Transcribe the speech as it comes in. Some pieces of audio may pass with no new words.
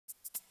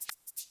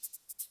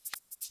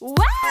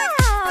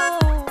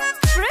Wow!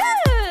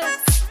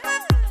 Fruits!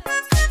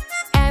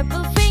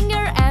 Apple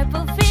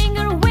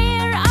finger,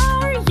 where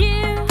are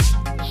you?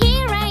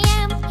 Here I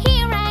am,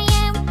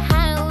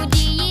 how do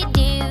you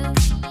do?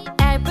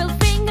 Apple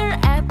finger,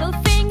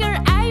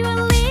 I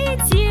will eat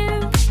you.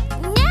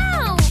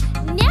 No,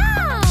 no,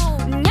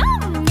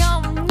 yum,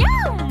 yum,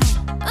 yum.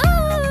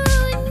 Ooh,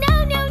 no,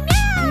 no,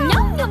 no.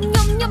 Yum, yum,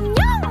 yum, yum,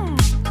 yum.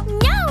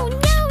 No,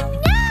 no,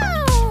 no.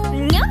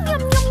 Yum,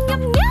 yum, yum,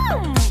 yum,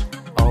 yum.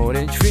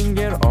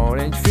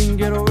 Orange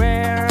finger,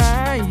 where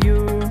are you?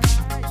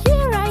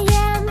 Here I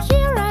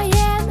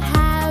am,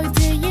 how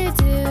do you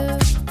do?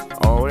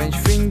 Orange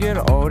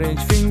finger,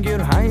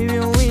 I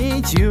will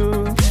eat you.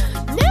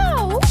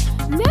 No,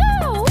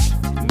 no.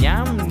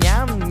 Yum,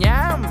 yum,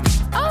 yum.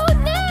 Oh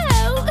no.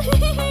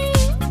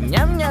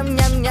 Yum, yum,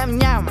 yum, yum,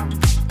 yum.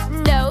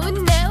 No,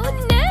 no,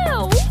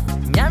 no.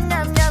 Yum,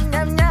 yum, yum,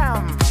 yum,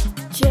 yum.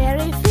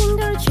 Cherry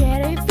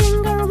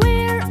finger,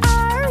 where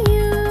are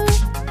you?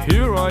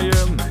 Here I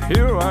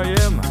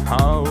am,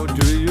 how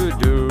do you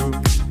do?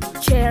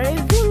 Cherry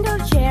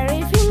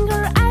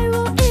finger, I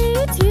will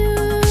eat you.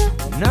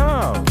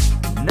 No,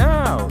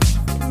 no.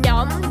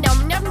 Nom, nom,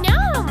 nom,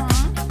 nom.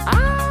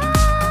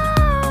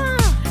 Ah!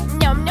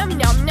 Nom, nom,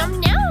 nom, nom,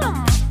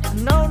 nom.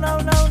 No, no,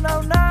 no,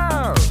 no,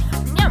 no.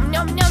 Nom,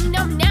 nom, nom,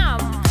 nom, nom.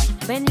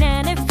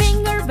 Banana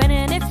finger,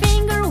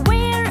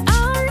 where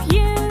are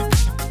you?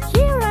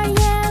 Here I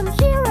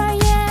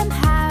am,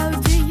 how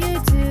do you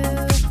do?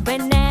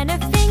 Banana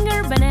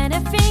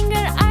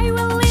finger, I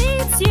will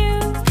eat you.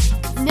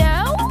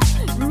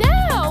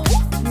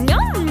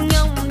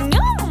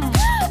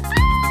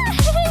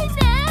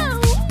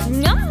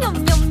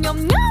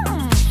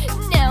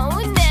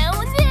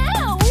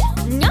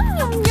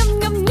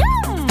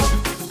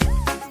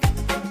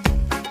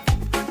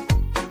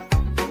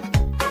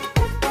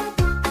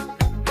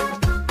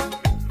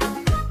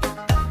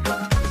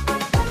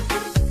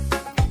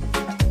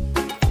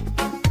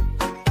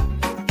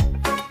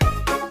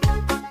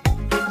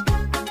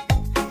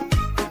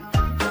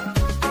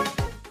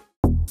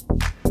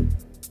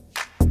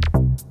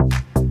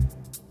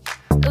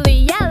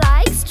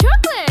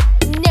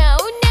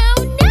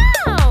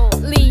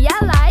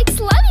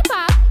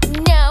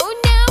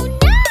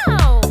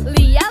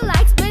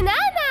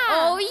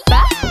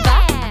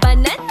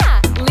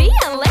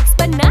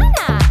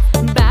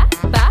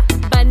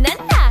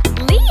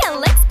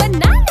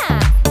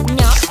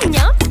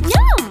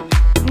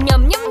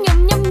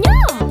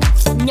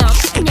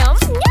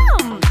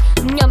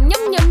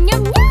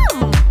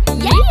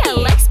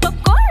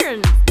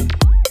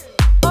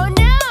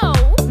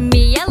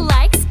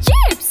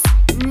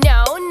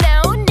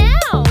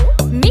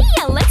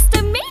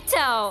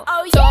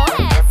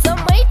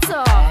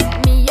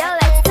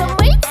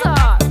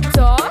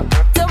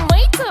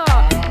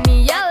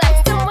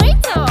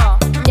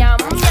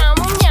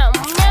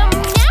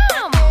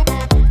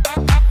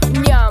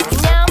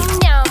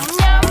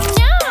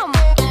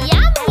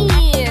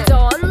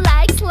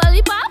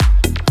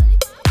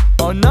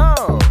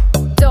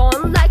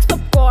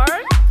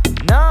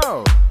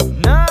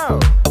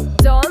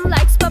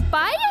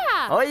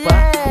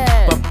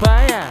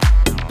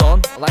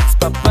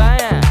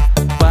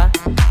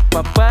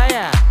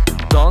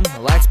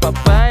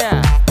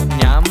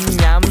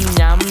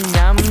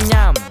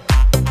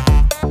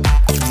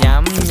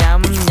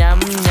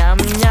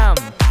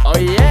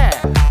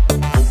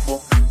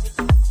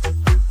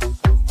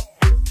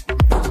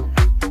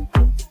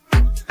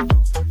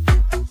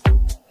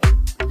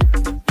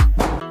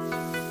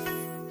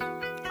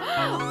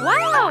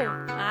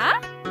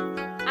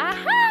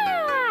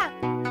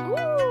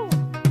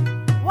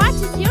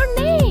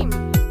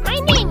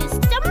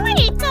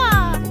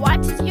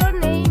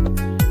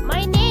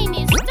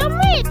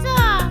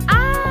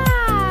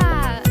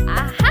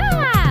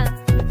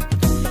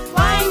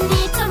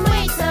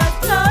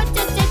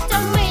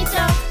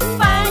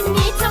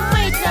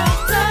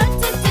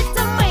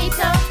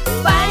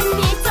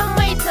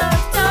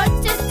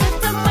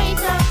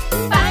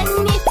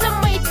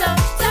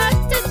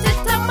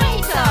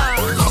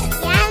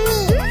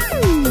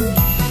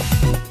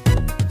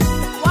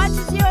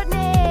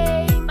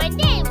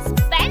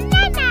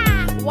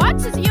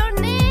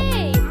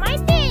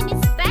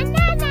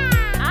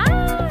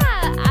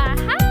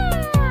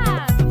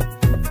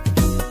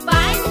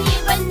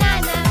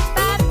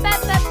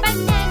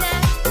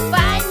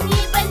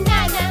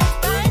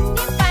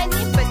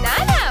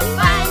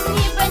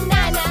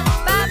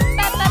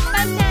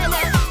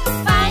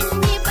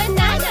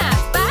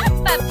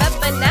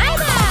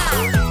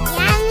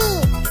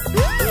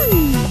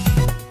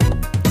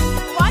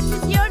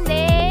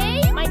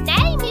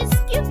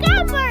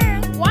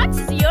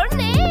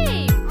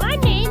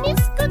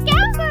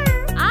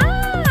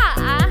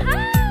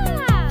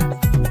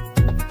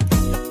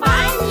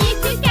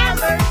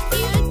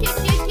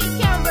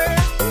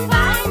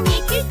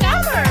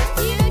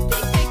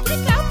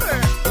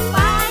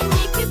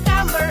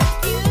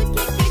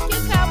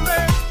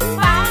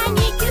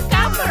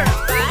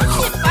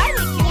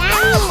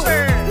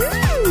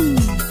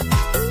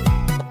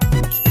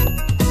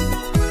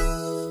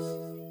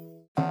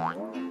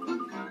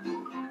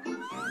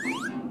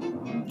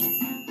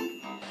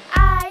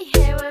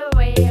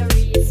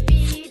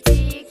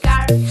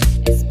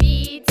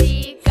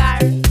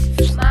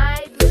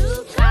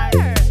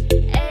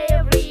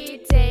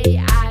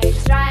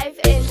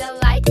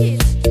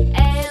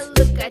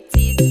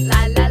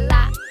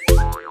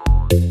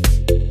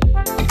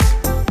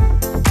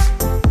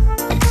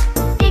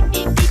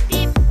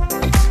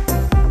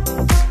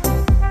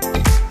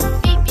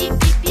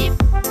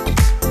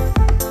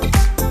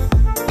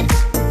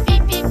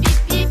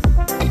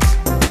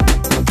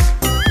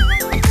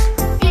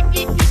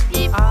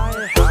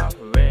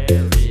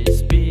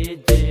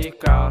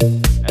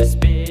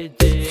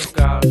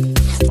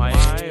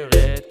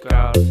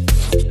 car.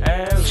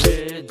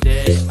 Every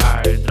day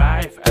I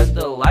drive and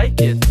I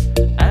like it,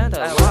 and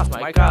I love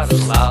my car.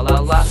 La la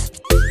la.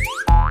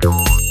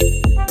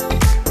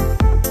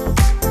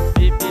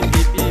 Beep beep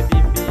beep beep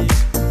beep beep.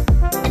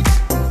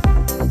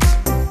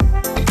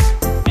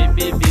 Beep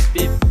beep beep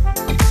beep.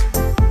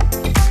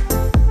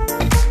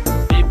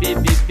 Beep beep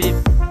beep beep.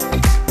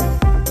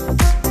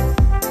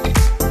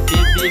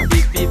 Beep beep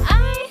beep beep. I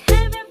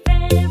have a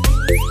very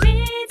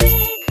speedy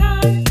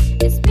car,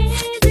 a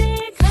speedy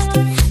car,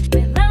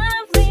 my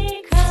lovely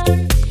car.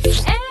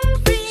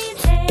 Every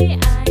day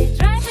I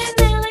drive and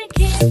I like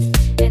it,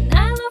 and I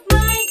love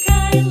my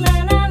car. La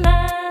la la.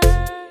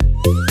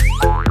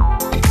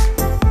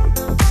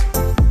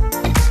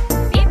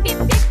 Beep beep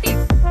beep beep.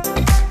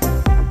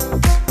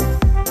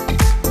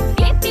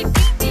 Beep beep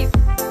beep beep.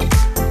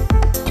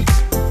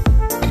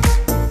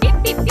 Beep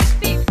beep beep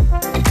beep.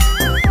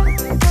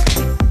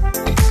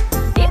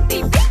 Beep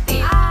beep beep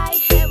beep. I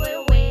have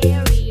a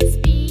very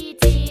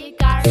speedy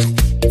car,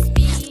 a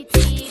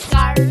speedy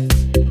car,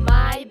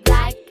 my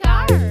black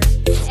car.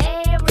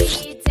 Every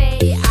day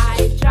I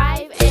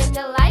drive and I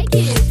like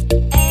it,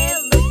 and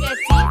look at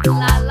it,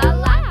 la la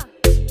la.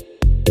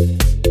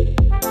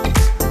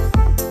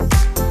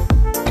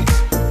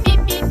 Beep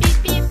beep beep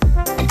beep.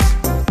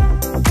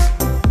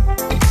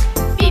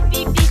 Beep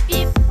beep beep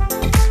beep.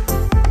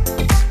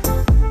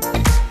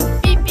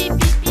 Beep beep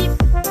beep beep.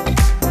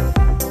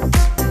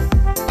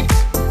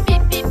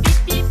 Beep beep beep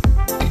beep.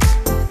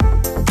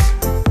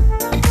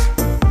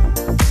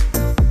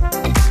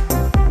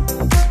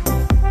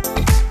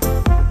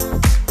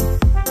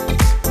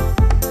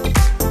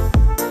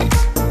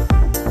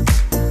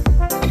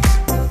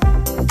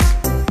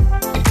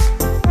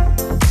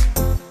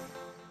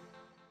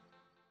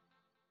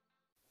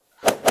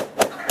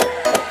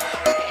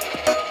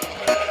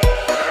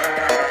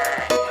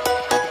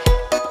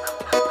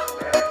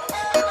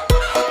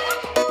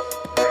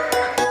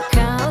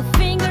 Cow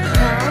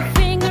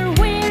finger,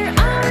 where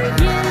are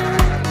you?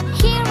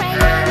 Here I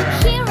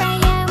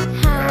am,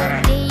 how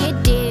do you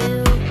do?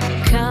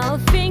 Cow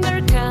finger,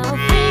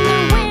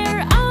 where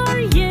are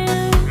you?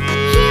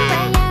 Here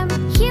I am,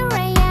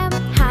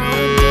 how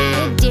do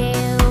you do?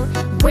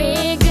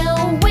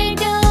 Wiggle,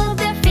 wiggle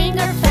the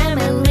finger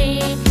family.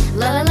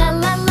 La la la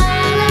la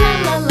la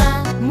la la.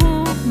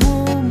 Move,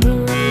 move,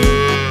 move.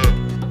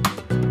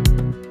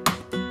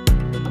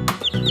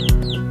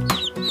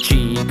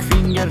 Cheek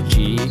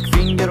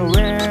finger,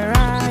 where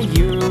are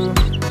you?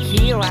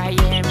 Here I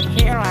am,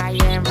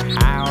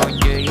 how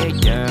do you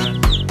do?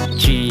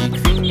 Cheek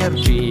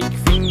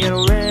finger,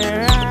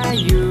 where are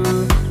you?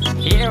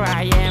 Here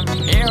I am,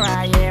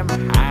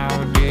 how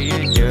do you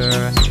do?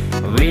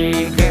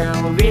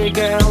 Wiggle,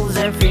 wiggle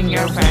the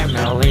finger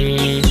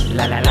family.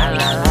 La la la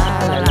la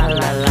la la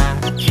la la.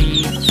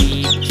 Cheep,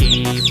 cheep,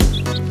 cheep.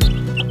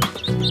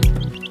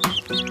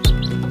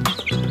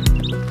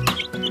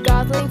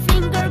 Gobbling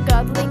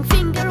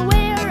finger,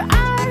 where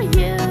are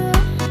you?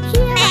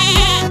 Here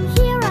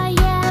I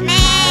am,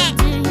 how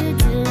do you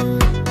do?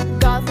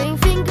 Gobbling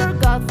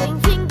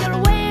finger,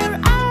 where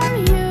are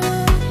you?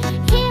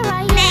 Here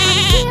I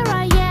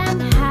am,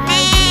 how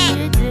do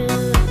you do?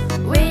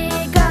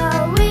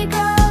 Wiggle,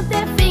 wiggle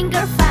the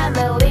finger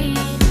family.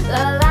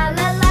 La la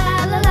la la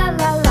la la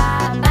la la.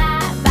 Ba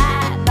ba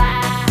ba.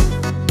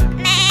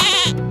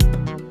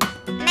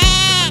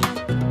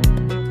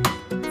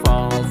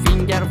 Fall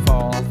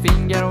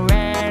finger,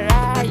 where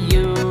are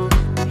you?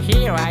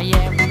 Here I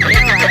am,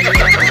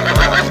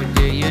 how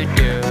do you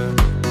do?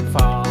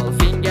 Fall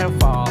finger,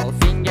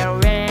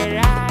 where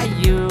are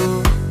you?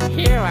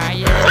 Here I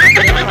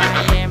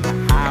am,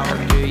 how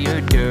do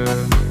you do?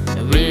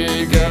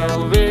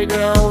 Wiggle,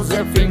 wiggle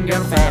the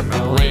finger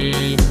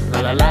family. La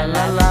la la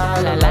la la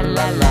la la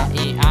la la.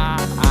 E ah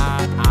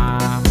ah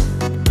ah.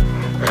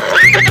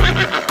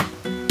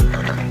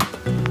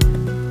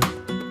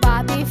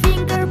 Bobby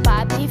finger,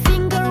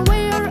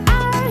 where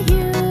are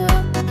you?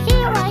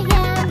 Here I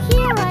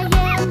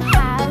am,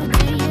 how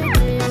do you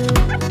do?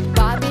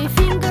 Bobby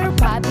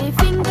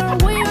finger,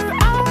 where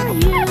are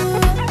you?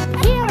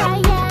 Here I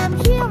am,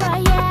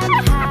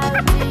 how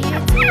do you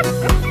do?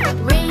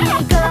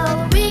 Wiggle,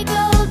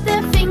 wiggle the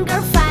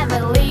finger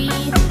family.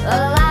 La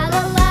la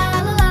la la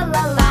la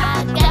la la.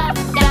 Gap,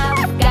 gap,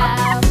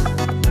 gap.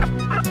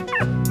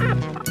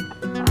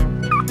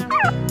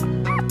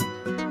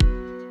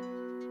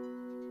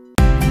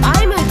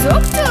 I'm a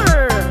doctor.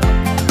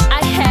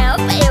 I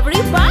help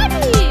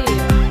everybody.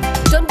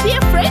 Don't be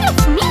afraid of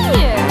me.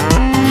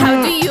 How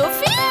do you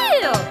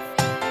feel?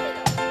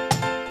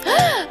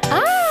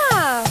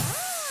 Ah,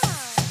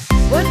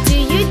 what do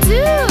you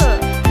do?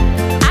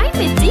 I'm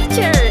a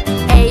teacher.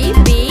 A,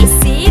 B,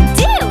 C, D.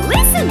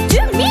 Listen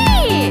to me.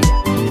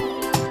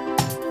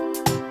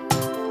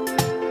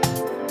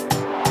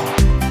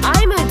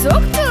 I'm a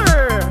doctor.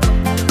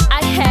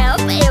 I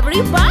help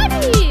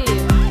everybody.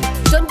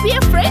 Don't be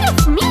afraid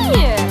of me.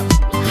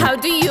 How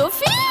do you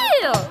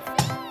feel?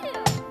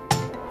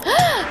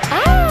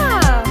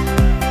 Ah,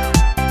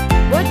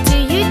 what do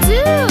you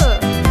do?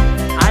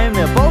 I'm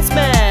a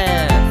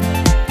postman.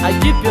 I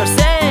keep you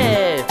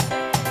safe.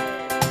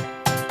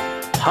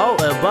 How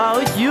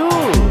about you?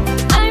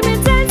 I'm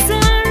a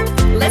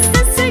dancer. Let's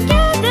dance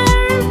together.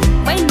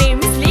 My name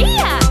is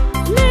Leah.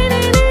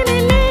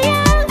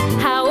 Leah.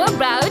 How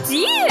about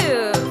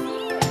you?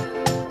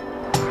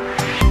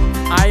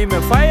 I'm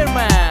a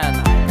fireman.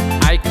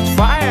 I can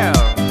fire.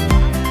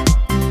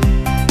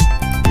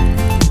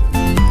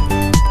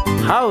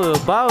 How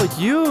about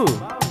you?